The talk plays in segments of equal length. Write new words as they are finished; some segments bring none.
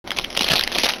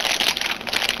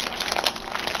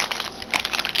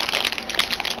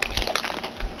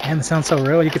Damn, it sounds so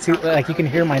real. You can see, like, you can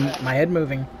hear my head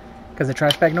moving because of the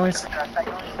trash bag noise.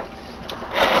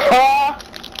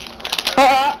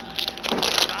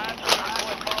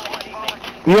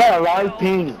 You had a live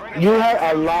ping. You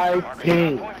had a live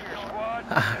ping.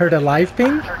 I heard a live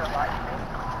ping.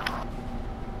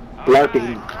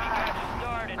 LARPing.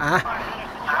 Ah.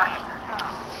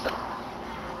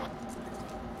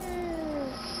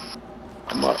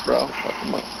 Come up, bro.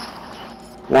 Come up.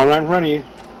 One right in front of you.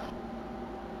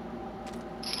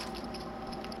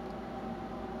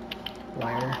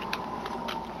 Liar.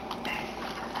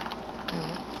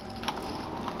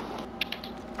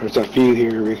 There's a few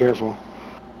here. Be careful.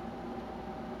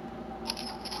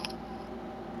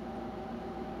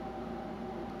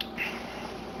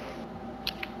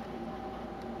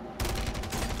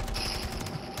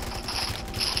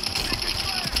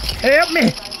 Help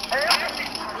me!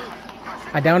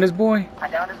 I downed his boy.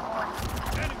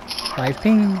 Live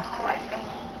ping.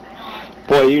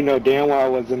 Boy, you know damn well I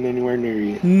wasn't anywhere near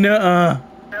you. Nuh-uh.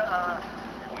 We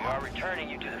are returning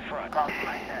you to the front.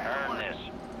 Earn this.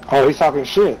 Oh, he's talking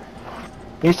shit.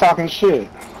 He's talking shit.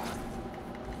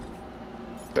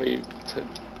 So you to...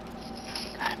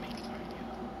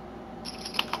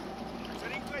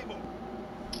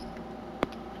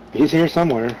 He's here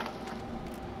somewhere.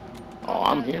 Oh,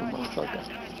 I'm here, motherfucker.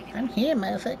 I'm here,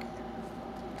 motherfucker.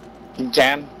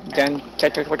 Jan,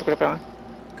 check what you on.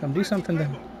 Come do something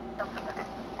then.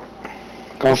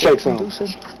 Go shake some. Go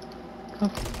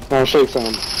shake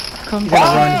some. Come He's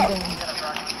gonna run.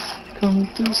 Come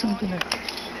do something.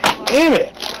 Damn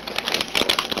it!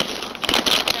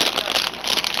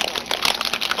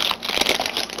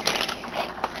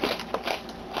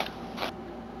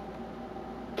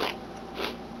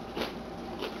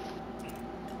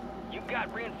 You've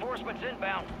got reinforcements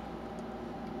inbound.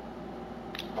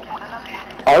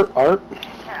 Art.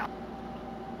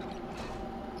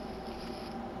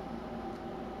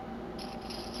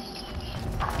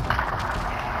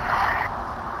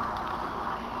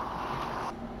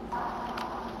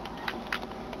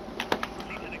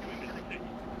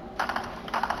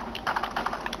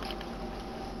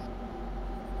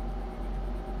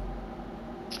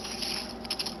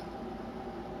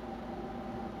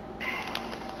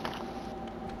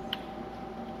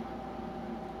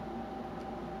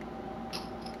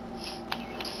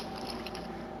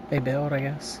 They bailed, I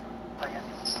guess.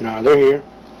 No, they're here.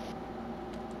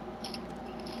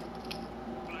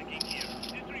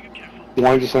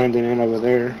 One just landed in over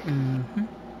there. Mm-hmm.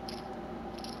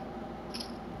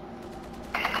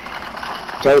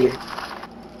 Totally.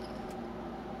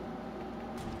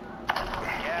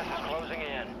 Gas is closing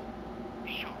in.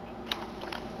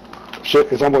 Shit,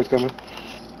 his homeboy's coming.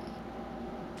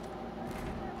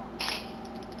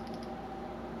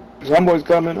 His homeboy's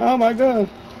coming. Oh my god.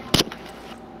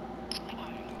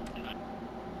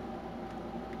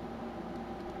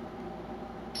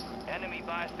 Enemy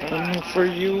by Coming for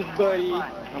you, buddy.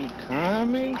 I'm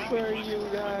coming for you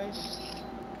guys.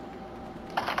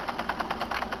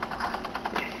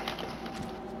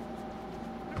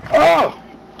 Oh!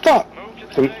 Fuck!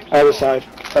 From other side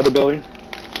of the building.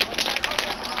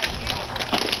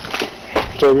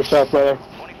 Save yourself, brother.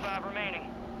 25 remaining.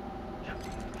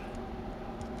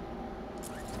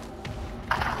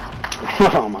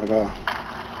 Oh my god.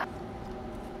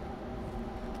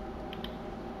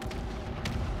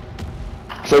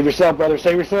 Save yourself, brother.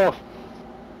 Save yourself.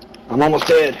 I'm almost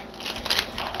dead. Down.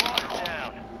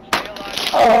 Stay alive.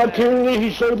 Oh, I can't believe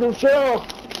he saved himself.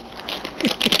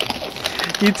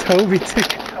 You told me to. Squad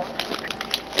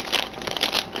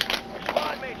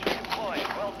mates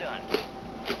redeployed. Well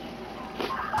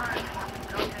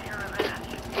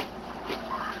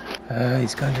done.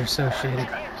 These guns are so shitty.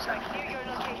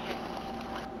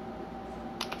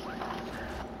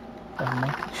 The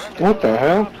monkey shit. What the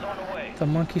hell? Drops on the way. The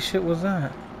monkey shit was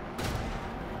that?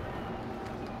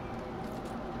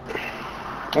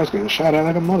 I was getting shot at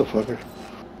like a motherfucker.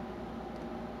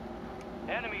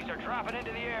 Enemies are dropping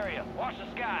into the area. Watch the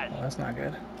skies. Well, that's not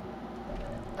good.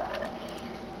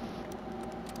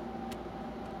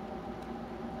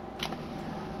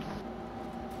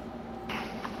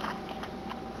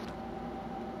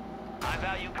 High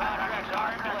value contracts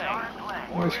are in play.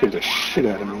 Boy, that scared the shit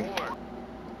out of me.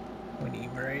 We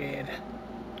need bread.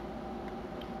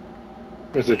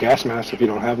 There's a gas mask if you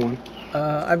don't have one.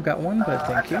 I've got one, but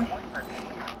thank you.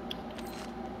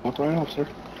 Walk right off, sir.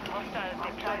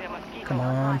 Come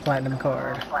on, platinum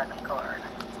card.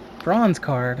 Bronze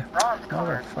card.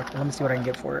 Motherfucker. Let me see what I can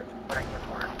get for it.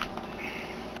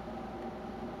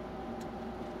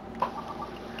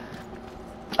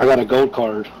 I got a gold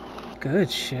card. Good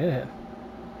shit.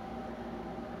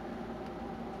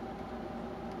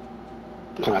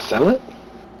 Can I sell it?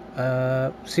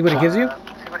 See what it gives you?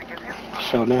 I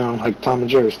fell down like Tom and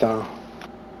Jerry style.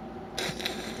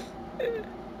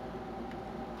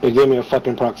 It gave me a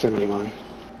fucking proximity mine.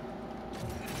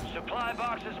 Supply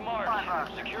boxes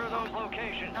marked. Secure those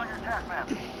locations.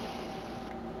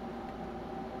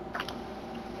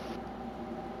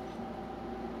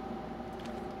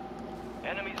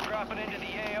 Enemies dropping into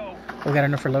the AO. We got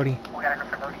enough for Lodi.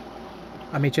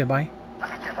 I'll meet you at buy.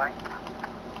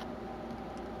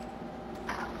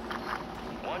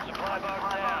 One supply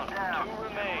box down. 2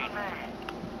 remain.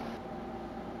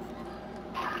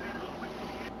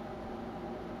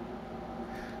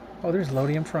 Oh, there's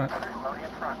Lodi in front.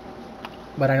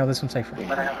 But I know this one's safer. 2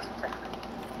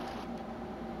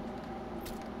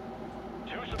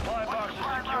 supply boxes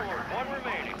secured. 1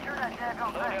 remaining.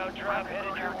 Loadout drop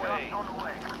headed your way.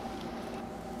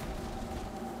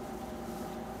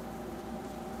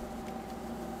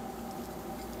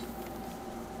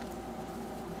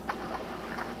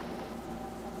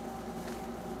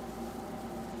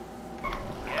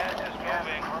 Gas is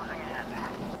moving.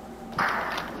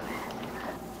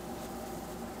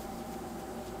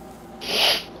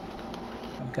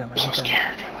 I'm coming. I'm so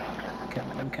scared.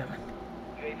 I'm coming.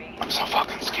 I'm so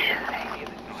fucking scared.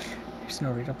 There's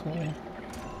no redeploy.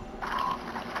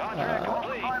 Contract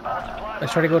complete. All supply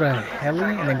Let's try to go to Heli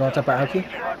and then go on top of Aoki.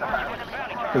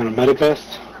 You want a medic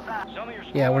vest? Some of your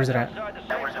Yeah, where's it at? outside the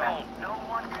safe zone.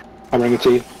 I'll bring it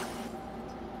to you.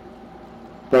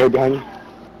 Right here behind you.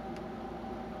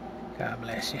 God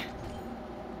bless you.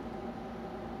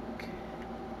 Okay.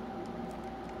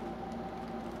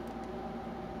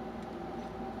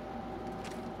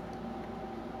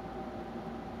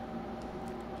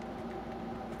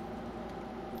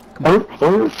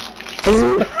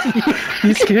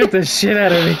 You scared the shit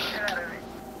out of me.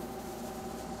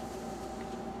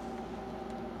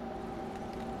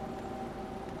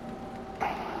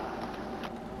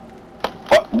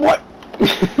 What?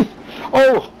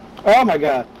 Oh my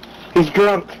god. He's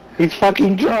drunk. He's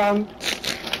fucking drunk.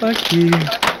 Fuck you.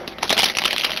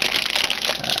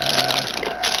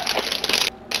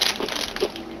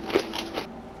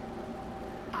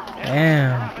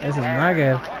 Damn, this is not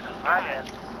good.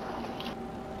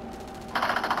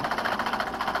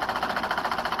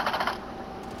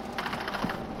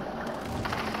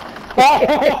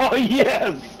 Oh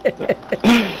yes. Is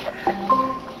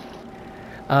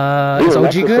Ooh, OG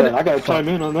that's the good? set. I gotta chime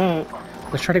in on that.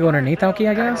 Let's try to go underneath Aoki,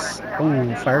 I guess.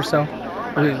 Ooh, fire cell.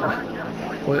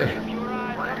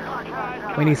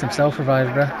 We need some self-revives,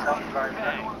 bruh.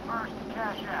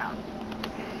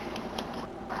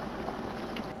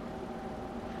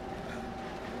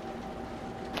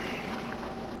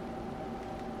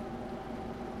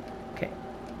 Okay.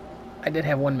 I did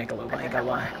have one Michelob, I ain't gonna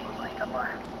lie.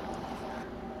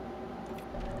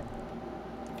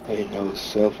 Ain't no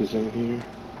selfies in here.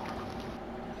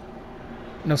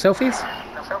 No selfies?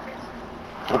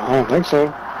 I don't think so.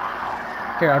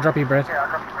 Here, I'll drop you bread.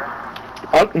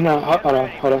 Oh, no, hold on.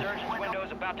 Resurgence window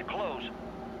is about to close.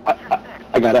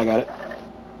 I got it.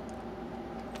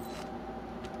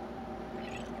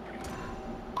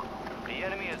 The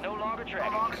enemy is no longer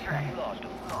tracking. Okay. You lost him.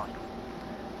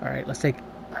 Alright, let's take...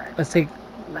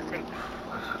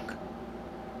 Fuck.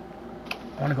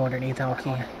 I wanna go underneath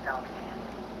Aoki.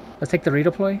 Let's take the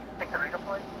redeploy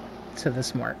to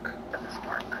this mark.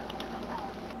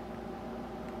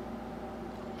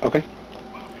 Okay.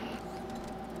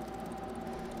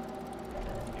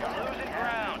 You're losing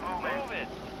ground. Move it.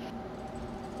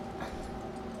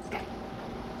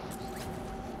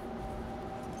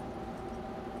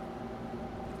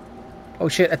 Oh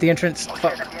shit, at the entrance.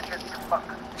 Fuck.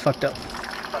 Fucked up.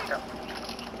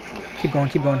 Keep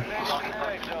going.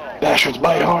 Bastards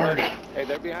bite hard. Hey,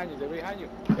 they're behind you.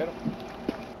 Get them.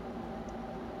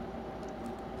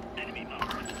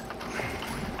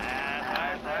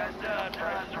 That's done.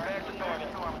 Prices are back to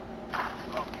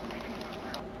normal.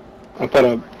 I put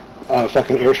a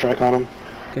fucking airstrike on him.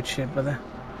 Good shit, brother.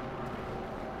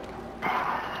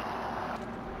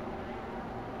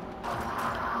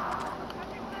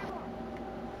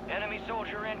 Enemy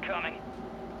soldier incoming.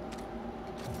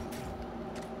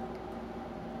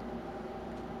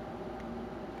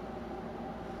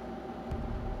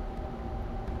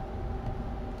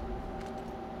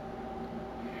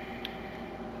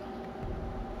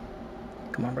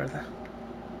 Come on, brother.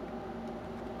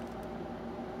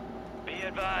 Be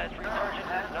advised, resurgence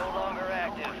is no longer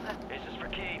active. This is for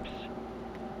keeps.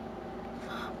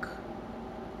 Fuck.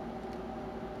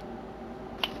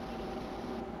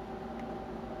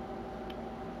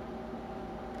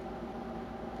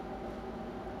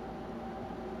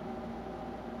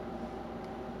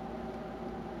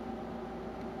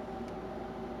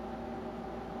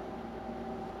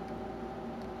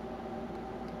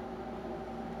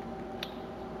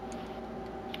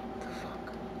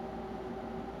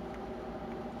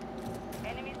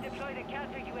 Deploy the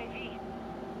counter UAV.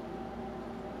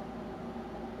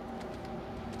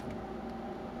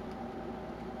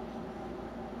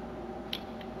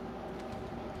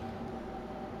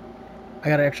 I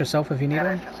got an extra self if you need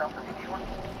one.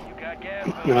 You got gas?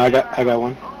 No, I got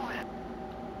one.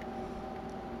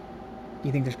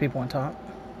 You think there's people on top?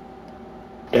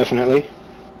 Definitely.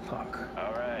 Fuck.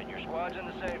 All right, your squad's in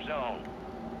the safe zone.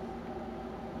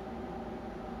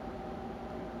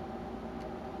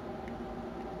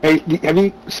 Hey, have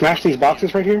you smashed these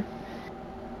boxes right here?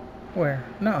 Where?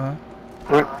 Nuh-uh.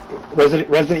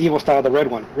 Resident Evil style, the red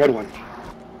one. Red one.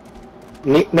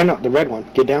 No, the red one.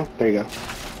 Get down. There you go.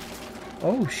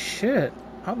 Oh shit.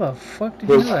 How the fuck did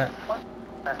you do that?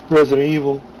 Resident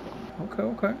Evil. Okay,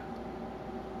 okay.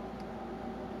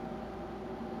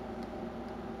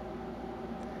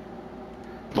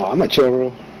 Oh, I'm a chill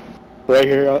room. Right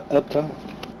here up top.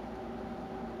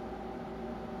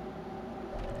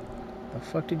 The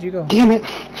fuck did you go? Damn it.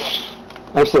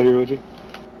 I'm still here with you.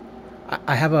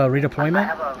 I have a redeployment.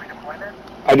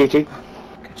 I do too.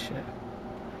 Good shit.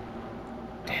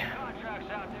 Damn.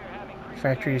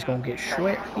 Factory's gonna get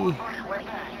sweaty. Do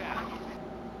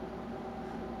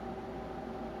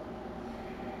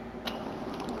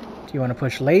you want to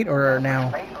push late or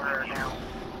now?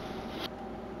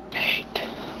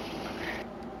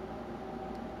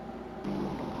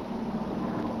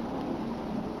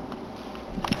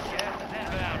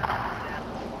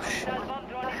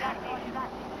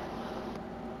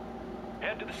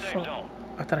 Head to the safe Fuck. zone.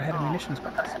 I thought I had a munitions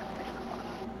box.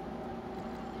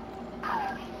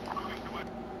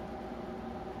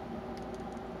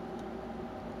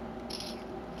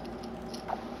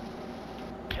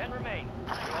 Ten remain.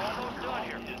 You're almost done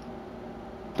here.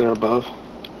 They're above.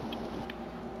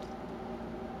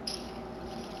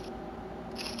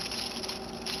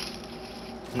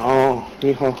 No,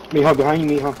 Mijo, behind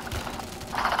you, Mijo.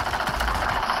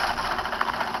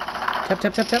 Tap.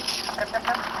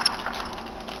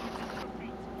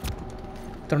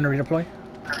 Throwing a redeploy.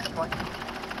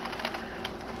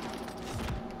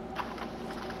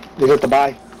 He's at the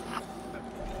buy.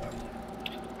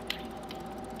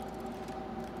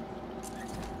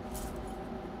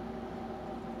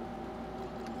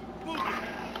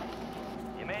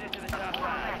 You made it to the top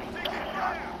side.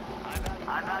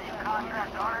 I value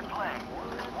contracts are in play.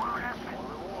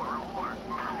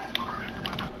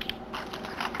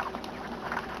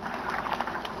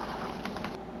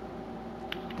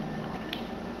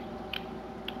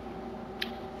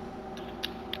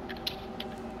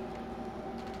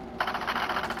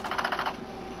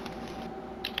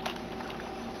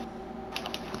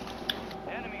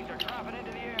 Enemies are dropping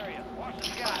into the area. Watch the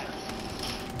skies.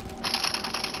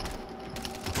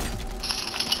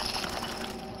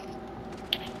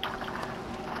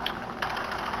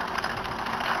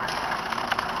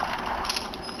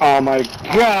 Oh my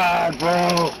god,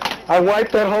 bro! I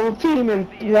wiped that whole team and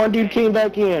one dude came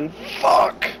back in.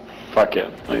 Fuck! Fuck yeah,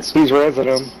 nice. He's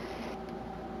resident.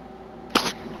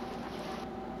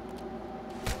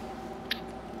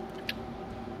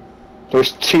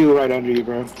 There's two right under you,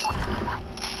 bro.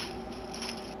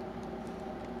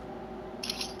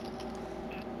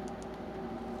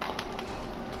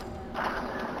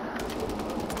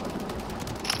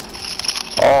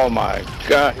 Oh my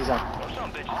god, he's on.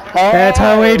 That's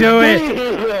how we do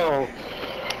it.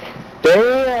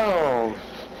 Damn!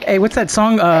 Hey, what's that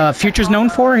song Future's known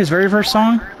for? His very first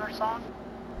song?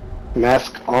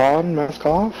 Mask on, mask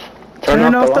off?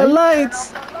 Turn off the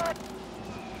lights.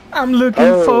 I'm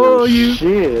looking for you.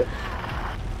 Shit.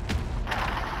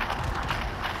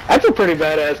 That's a pretty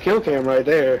badass kill cam right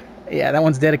there. Yeah, that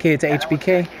one's dedicated to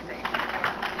HBK.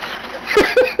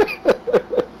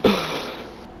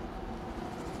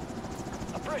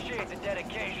 Appreciate the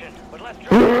dedication, but let's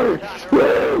try to time.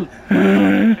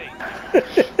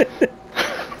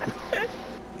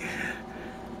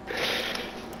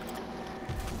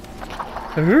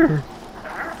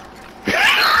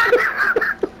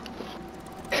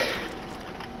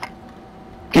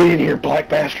 Get in here, black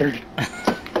bastard.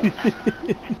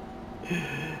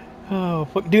 Oh,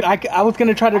 fuck. Dude, I was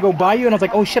gonna try to go by you, and I was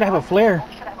like, oh shit, I have a flare.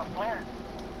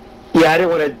 Yeah, I didn't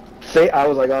want to say. I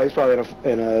was like, oh, he's probably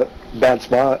in a bad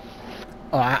spot.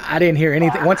 Oh, I didn't hear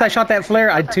anything. Once I shot that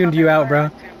flare, I tuned you out, bro.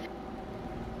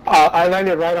 I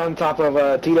landed right on top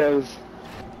of Tito's.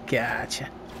 Gotcha.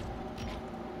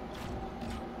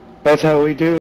 That's how we do.